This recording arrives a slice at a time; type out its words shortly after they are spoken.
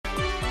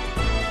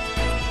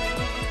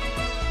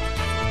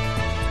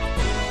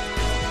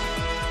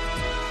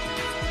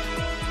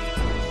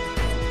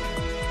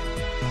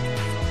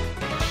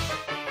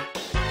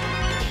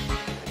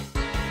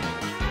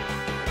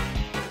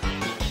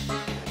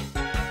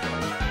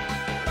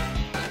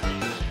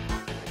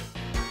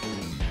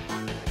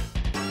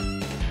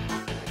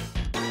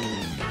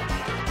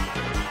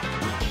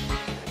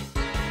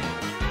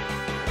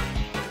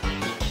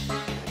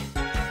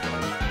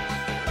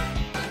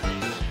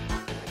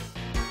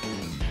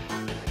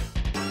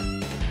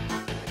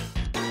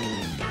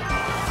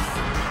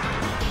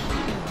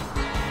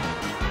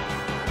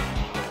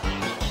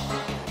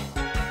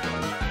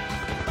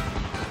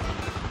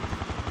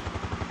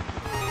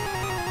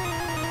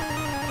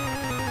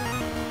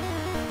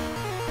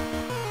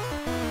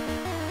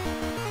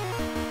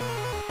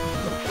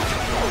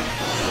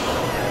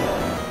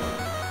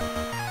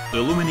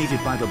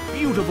Illuminated by the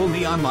beautiful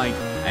neon light,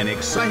 an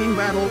exciting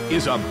battle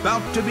is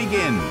about to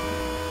begin.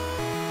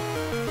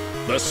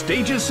 The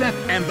stage is set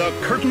and the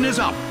curtain is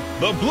up.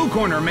 The blue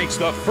corner makes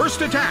the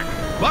first attack,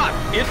 but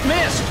it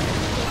missed.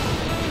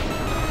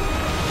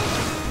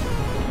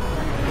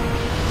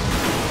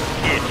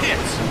 It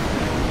hits.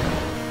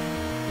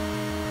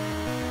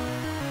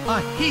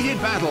 A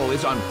heated battle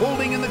is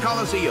unfolding in the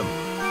Colosseum.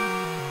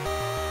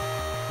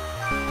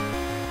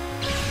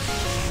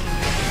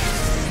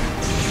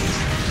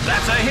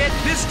 That's a hit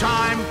this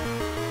time.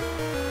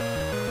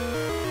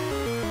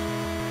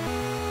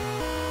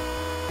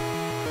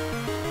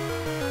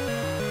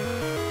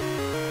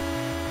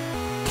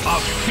 A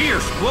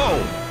fierce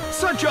blow.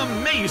 Such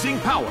amazing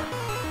power.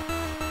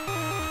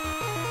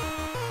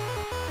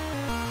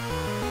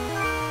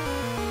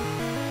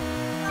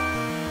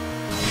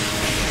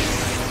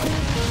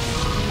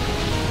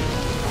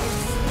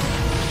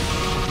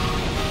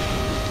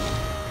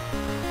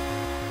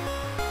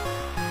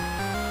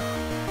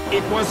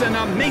 It was an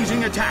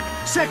amazing attack,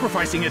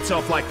 sacrificing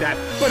itself like that,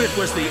 but it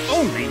was the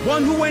only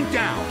one who went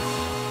down.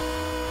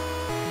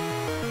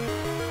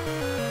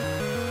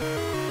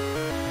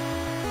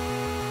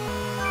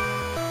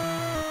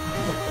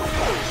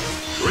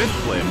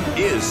 Drifblim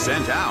is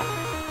sent out.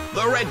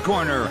 The red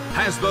corner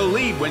has the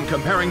lead when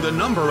comparing the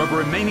number of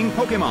remaining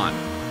Pokémon,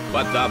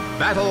 but the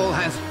battle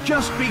has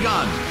just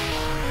begun.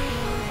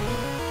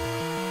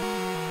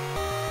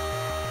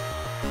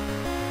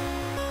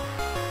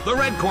 The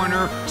red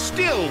corner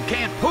still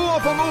can't pull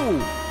off a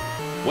move.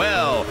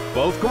 Well,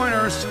 both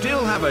corners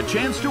still have a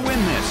chance to win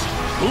this.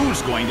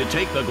 Who's going to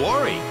take the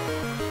glory?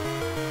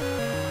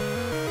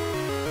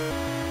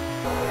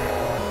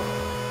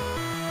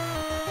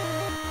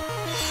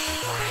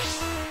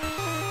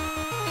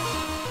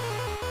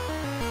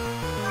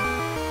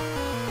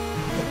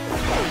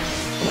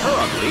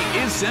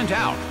 Purugly is sent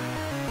out.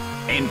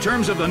 In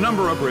terms of the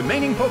number of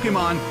remaining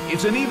Pokémon,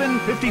 it's an even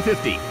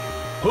 50-50.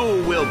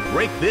 Who will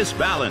break this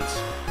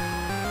balance?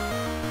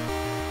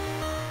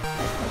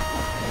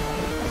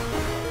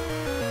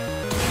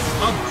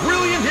 A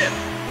brilliant hit!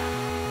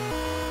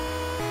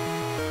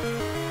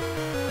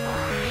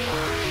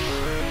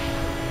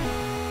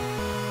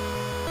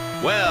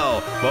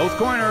 Well, both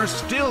corners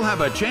still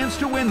have a chance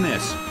to win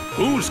this.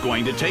 Who's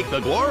going to take the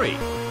glory?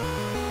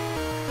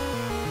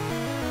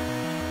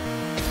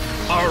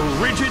 A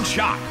rigid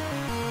shot.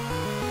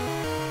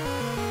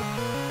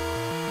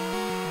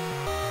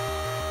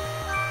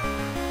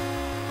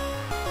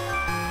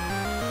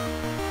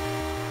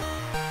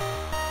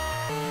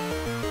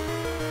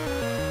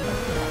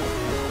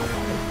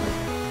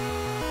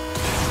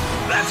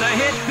 That's a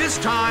hit this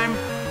time.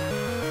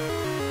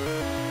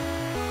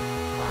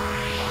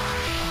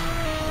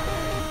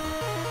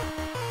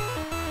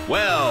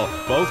 Well,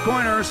 both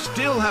corners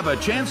still have a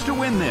chance to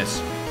win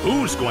this.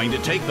 Who's going to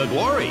take the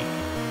glory?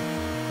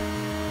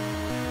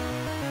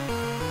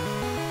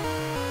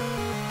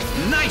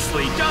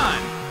 Nicely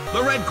done!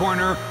 The red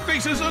corner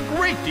faces a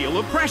great deal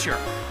of pressure.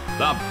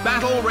 The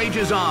battle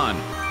rages on.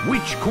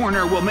 Which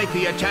corner will make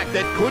the attack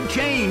that could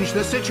change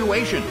the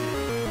situation?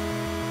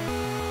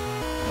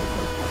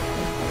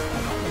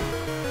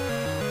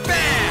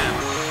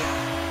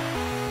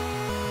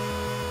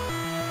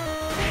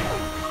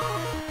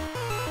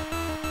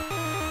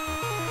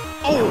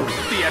 Oh,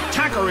 the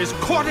attacker is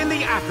caught in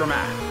the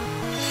aftermath.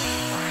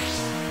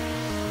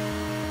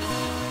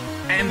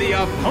 And the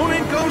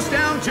opponent goes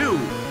down too.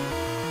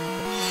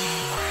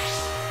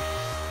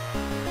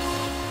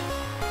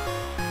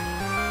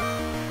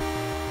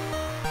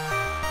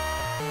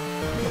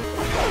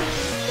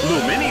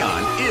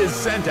 Lumineon is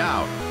sent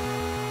out.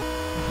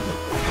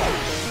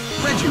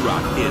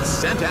 Regirock is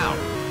sent out.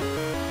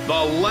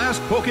 The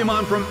last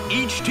Pokémon from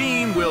each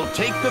team will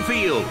take the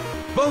field.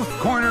 Both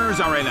corners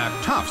are in a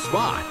tough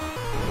spot.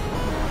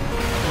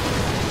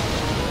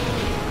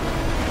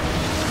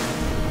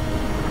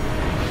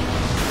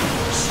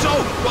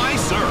 Soaked by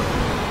surf.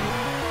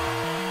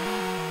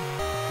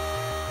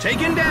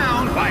 Taken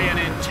down by an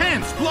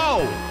intense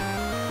blow.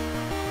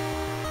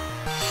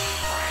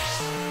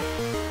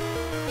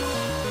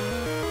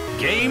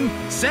 Game,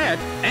 set,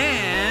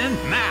 and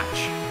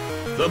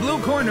match. The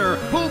blue corner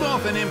pulled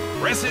off an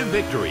impressive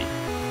victory.